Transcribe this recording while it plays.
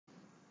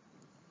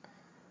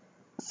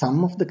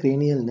Some of the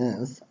cranial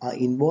nerves are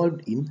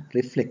involved in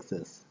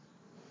reflexes.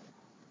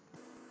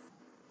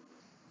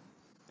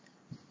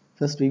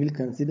 First, we will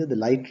consider the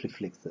light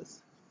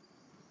reflexes.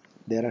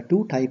 There are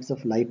two types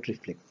of light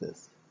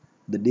reflexes,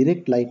 the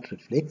direct light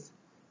reflex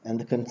and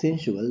the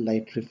consensual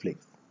light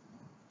reflex.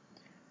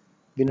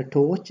 When a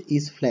torch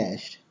is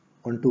flashed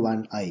onto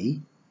one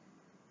eye,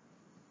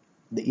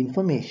 the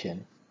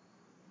information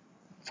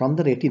from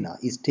the retina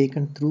is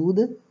taken through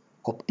the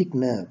optic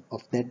nerve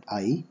of that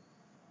eye,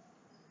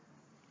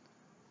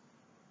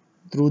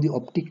 through the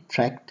optic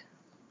tract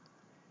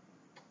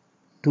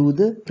to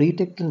the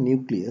pretectal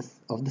nucleus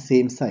of the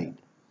same side.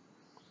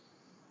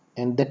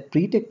 And that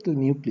pretectal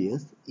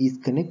nucleus is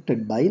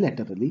connected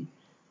bilaterally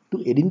to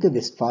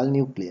Edinger-Westphal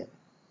nuclei.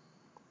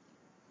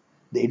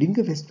 The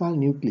Edinger-Westphal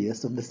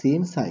nucleus of the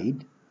same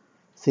side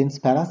sends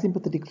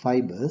parasympathetic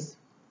fibers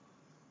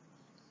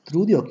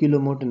through the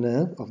oculomotor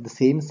nerve of the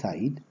same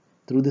side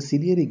through the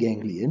ciliary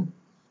ganglion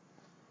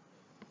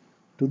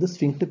to the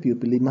sphincter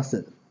pupillae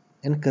muscle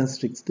and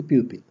constricts the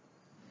pupil.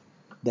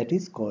 That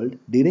is called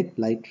direct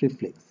light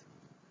reflex.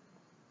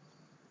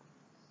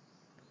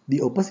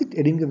 The opposite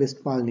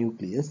Edinger-Westphal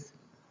nucleus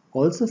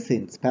also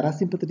sends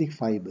parasympathetic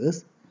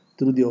fibers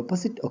through the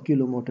opposite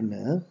oculomotor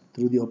nerve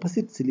through the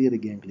opposite ciliary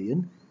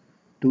ganglion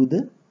to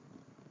the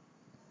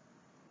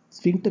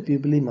sphincter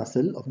pupillae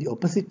muscle of the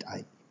opposite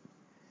eye,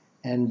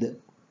 and the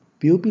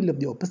pupil of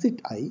the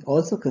opposite eye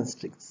also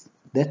constricts.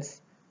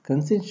 That's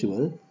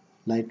consensual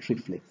light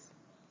reflex.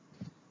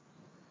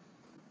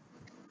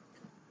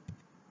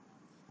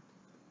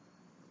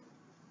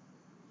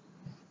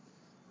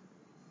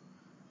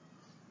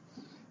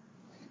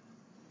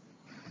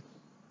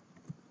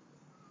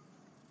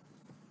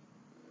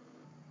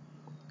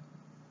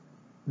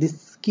 This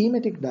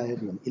schematic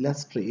diagram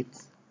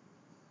illustrates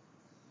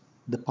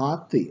the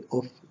pathway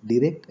of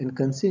direct and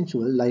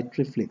consensual light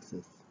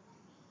reflexes.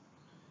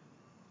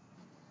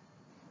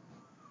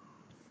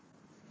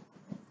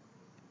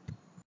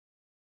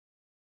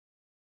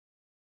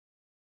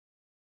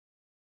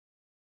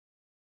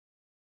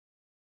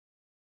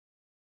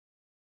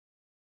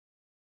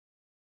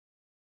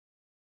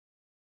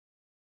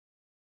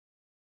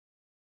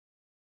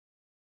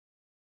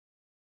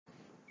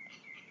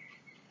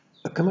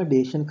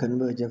 Accommodation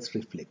convergence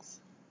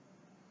reflex.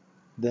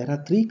 There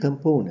are three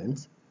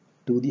components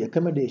to the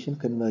accommodation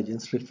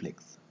convergence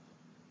reflex.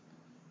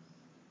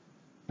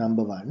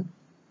 Number one,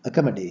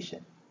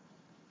 accommodation.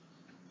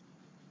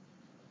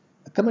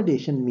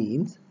 Accommodation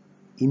means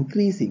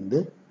increasing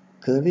the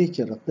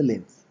curvature of the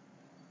lens.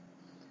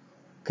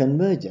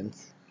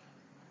 Convergence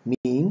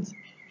means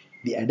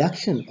the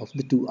adduction of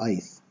the two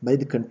eyes by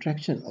the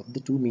contraction of the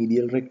two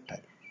medial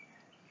recti.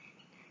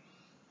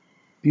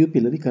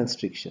 Pupillary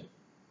constriction.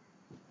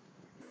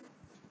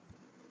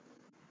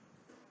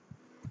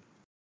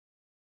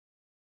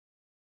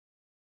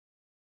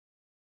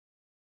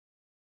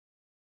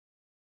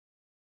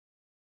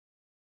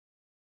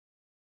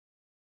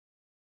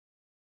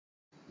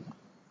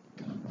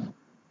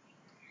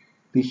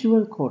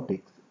 Visual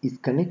cortex is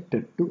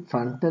connected to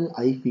frontal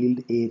eye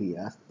field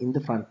areas in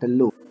the frontal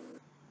lobe.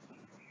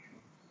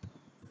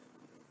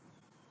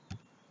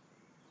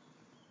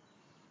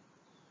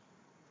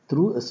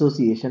 Through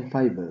association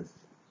fibers.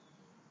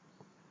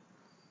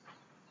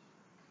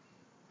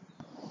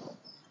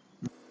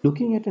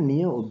 Looking at a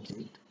near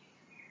object,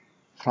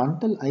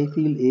 frontal eye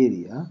field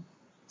area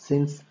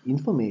sends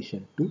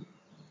information to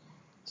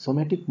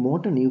somatic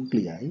motor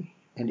nuclei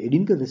and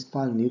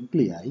Edinger-Westphal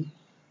nuclei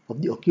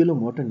of the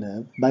oculomotor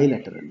nerve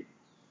bilaterally.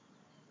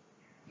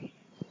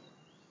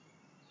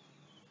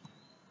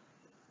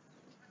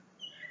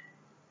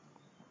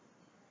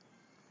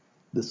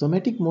 The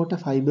somatic motor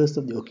fibers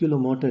of the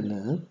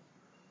oculomotor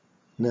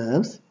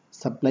nerves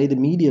supply the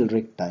medial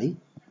recti,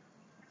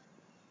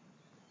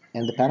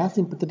 and the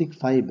parasympathetic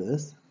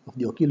fibers of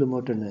the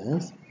oculomotor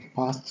nerves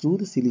pass through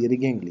the ciliary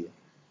ganglia.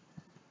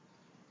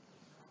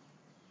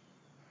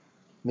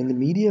 When the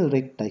medial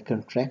recti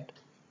contract,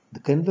 the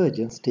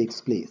convergence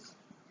takes place.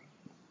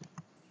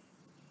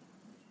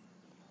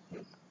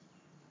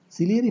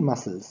 Ciliary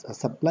muscles are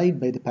supplied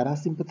by the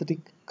parasympathetic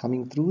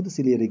coming through the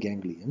ciliary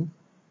ganglion,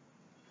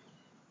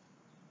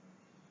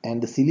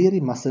 and the ciliary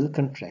muscle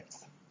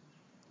contracts,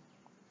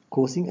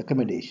 causing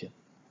accommodation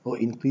or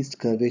increased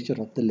curvature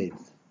of the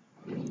lens.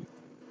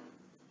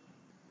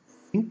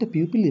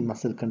 Interpupillae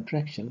muscle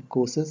contraction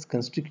causes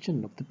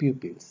constriction of the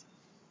pupils.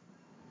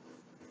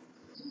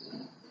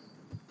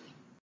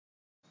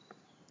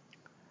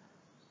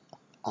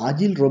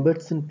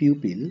 Argyll-Robertson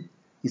pupil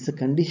is a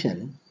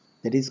condition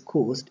that is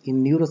caused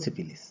in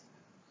neurosyphilis.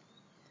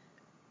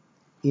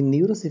 In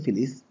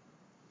neurosyphilis,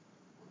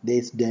 there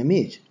is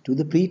damage to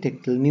the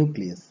pretectal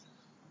nucleus.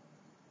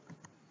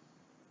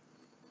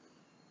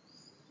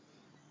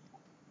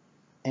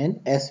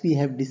 And as we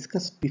have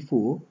discussed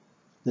before,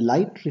 the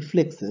light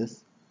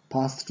reflexes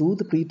pass through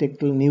the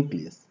pretectal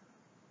nucleus.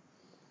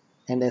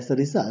 And as a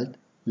result,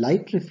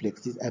 light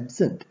reflex is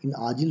absent in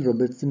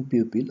Argyll-Robertson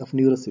pupil of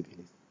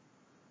neurosyphilis.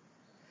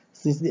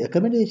 Since the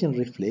accommodation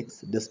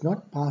reflex does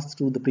not pass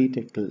through the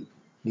pretectal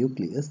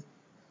nucleus,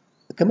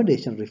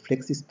 accommodation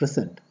reflex is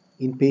present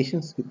in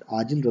patients with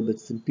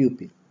Argyll-Robertson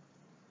pupil.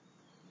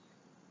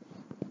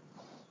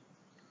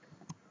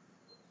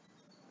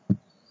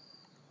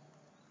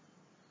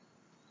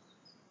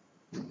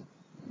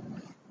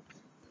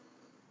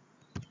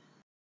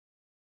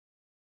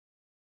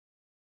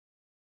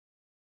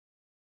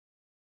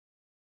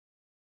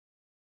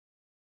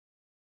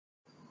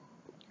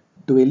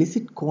 To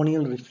elicit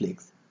corneal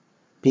reflex,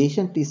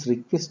 patient is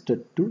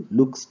requested to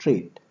look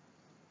straight.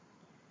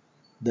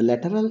 The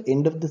lateral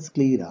end of the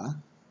sclera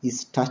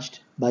is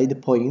touched by the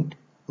point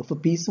of a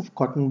piece of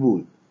cotton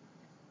wool.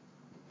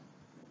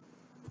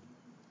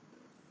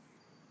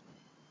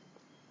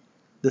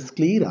 The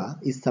sclera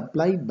is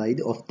supplied by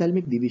the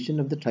ophthalmic division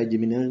of the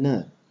trigeminal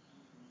nerve.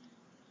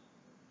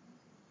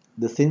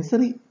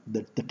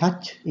 The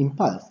touch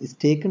impulse is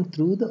taken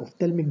through the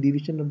ophthalmic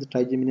division of the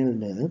trigeminal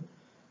nerve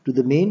to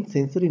the main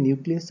sensory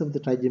nucleus of the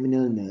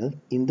trigeminal nerve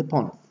in the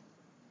pons.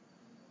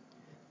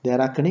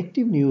 There are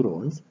connective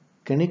neurons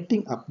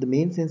connecting up the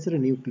main sensory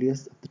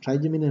nucleus of the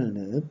trigeminal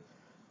nerve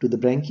to the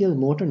branchial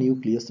motor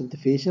nucleus of the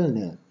facial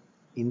nerve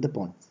in the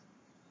pons.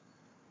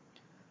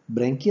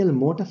 Branchial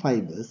motor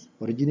fibers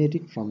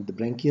originating from the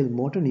branchial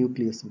motor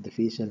nucleus of the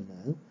facial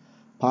nerve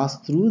pass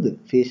through the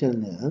facial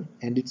nerve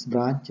and its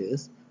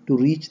branches to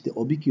reach the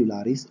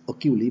orbicularis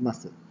oculi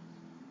muscle.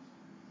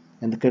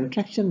 And the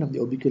contraction of the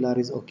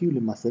orbicularis oculi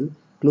muscle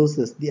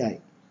closes the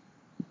eye.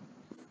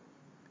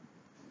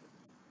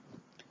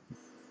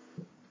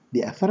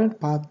 The afferent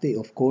pathway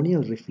of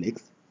corneal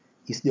reflex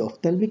is the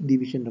ophthalmic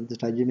division of the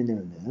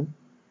trigeminal nerve,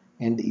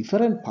 and the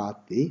efferent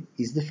pathway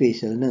is the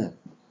facial nerve.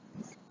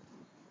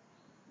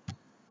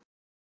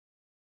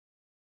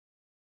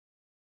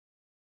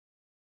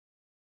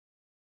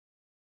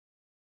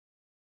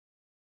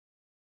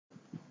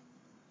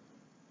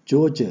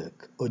 Jaw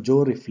jerk or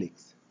jaw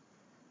reflex.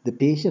 The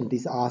patient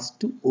is asked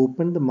to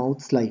open the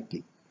mouth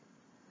slightly.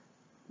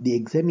 The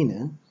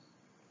examiner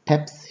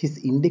taps his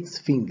index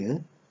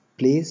finger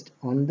placed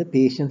on the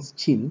patient's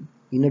chin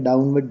in a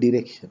downward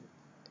direction.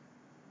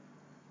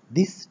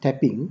 This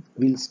tapping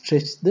will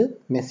stretch the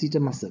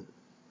masseter muscle.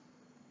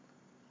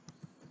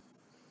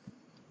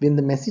 When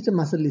the masseter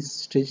muscle is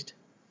stretched,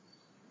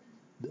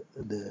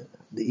 the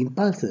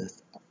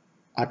impulses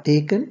are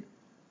taken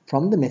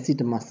from the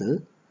masseter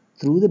muscle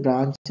through the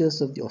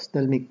branches of the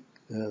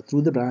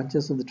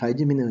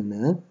trigeminal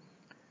nerve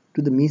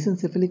to the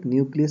mesencephalic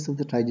nucleus of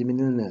the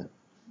trigeminal nerve,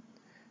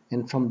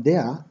 and from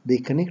there they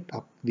connect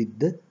up with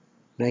the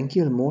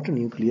branchial motor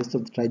nucleus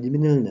of the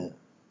trigeminal nerve,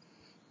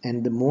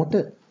 and the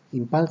motor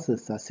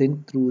impulses are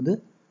sent through the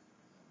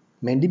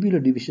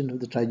mandibular division of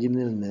the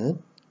trigeminal nerve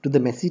to the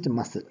masseter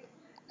muscle,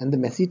 and the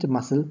masseter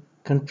muscle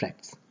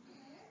contracts.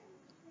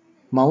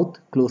 Mouth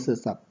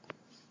closes up.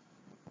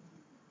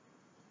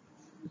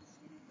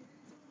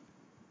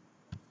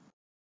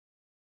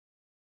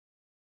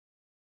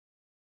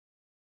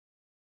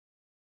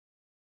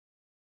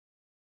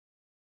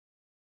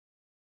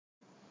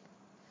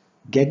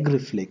 Gag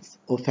reflex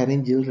or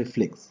pharyngeal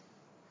reflex.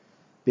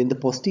 When the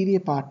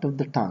posterior part of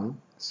the tongue,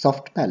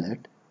 soft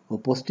palate or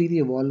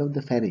posterior wall of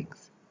the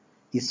pharynx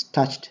is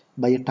touched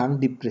by a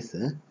tongue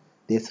depressor,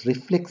 there is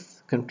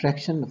reflex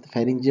contraction of the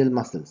pharyngeal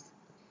muscles,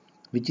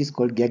 which is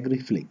called gag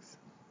reflex.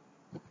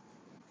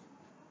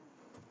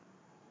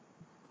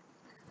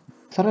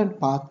 The efferent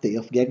pathway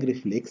of gag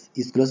reflex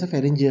is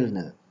glossopharyngeal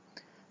nerve,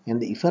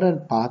 and the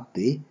efferent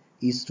pathway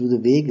is through the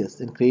vagus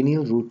and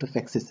cranial root of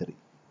accessory.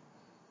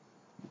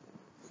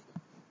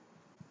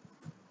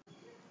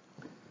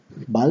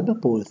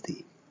 Bulbar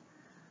palsy.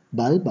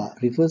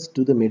 Bulbar refers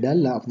to the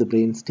medulla of the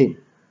brain stem.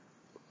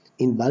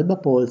 In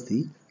bulbar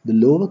palsy, the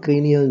lower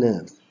cranial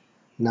nerves,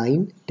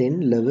 9,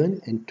 10,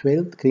 11 and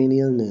 12th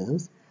cranial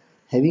nerves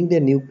having their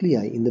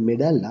nuclei in the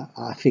medulla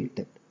are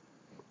affected.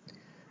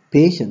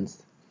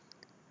 Patients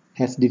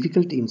has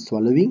difficulty in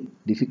swallowing,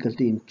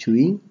 difficulty in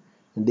chewing,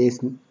 and there is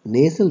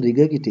nasal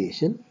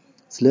regurgitation,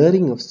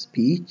 slurring of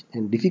speech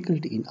and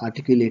difficulty in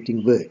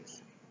articulating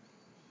words.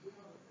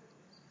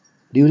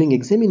 During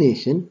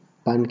examination,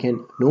 one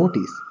can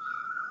notice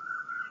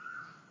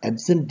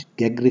absent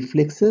gag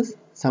reflexes,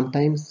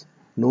 sometimes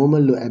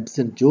normal or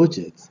absent jaw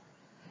jerks,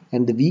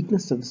 and the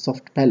weakness of the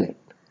soft palate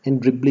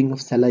and dribbling of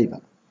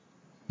saliva.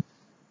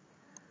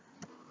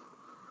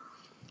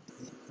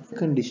 A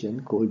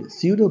condition called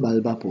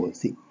pseudobulbar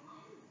palsy.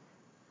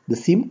 The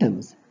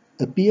symptoms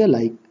appear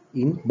like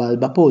in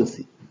bulbar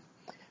palsy,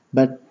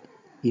 but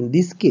in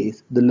this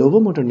case the lower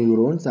motor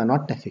neurons are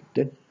not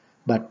affected,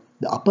 but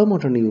the upper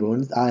motor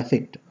neurons are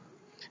affected.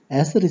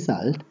 As a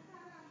result,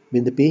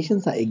 when the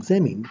patients are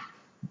examined,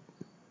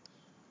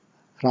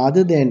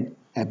 rather than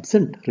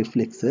absent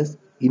reflexes,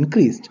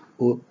 increased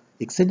or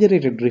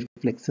exaggerated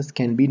reflexes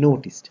can be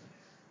noticed.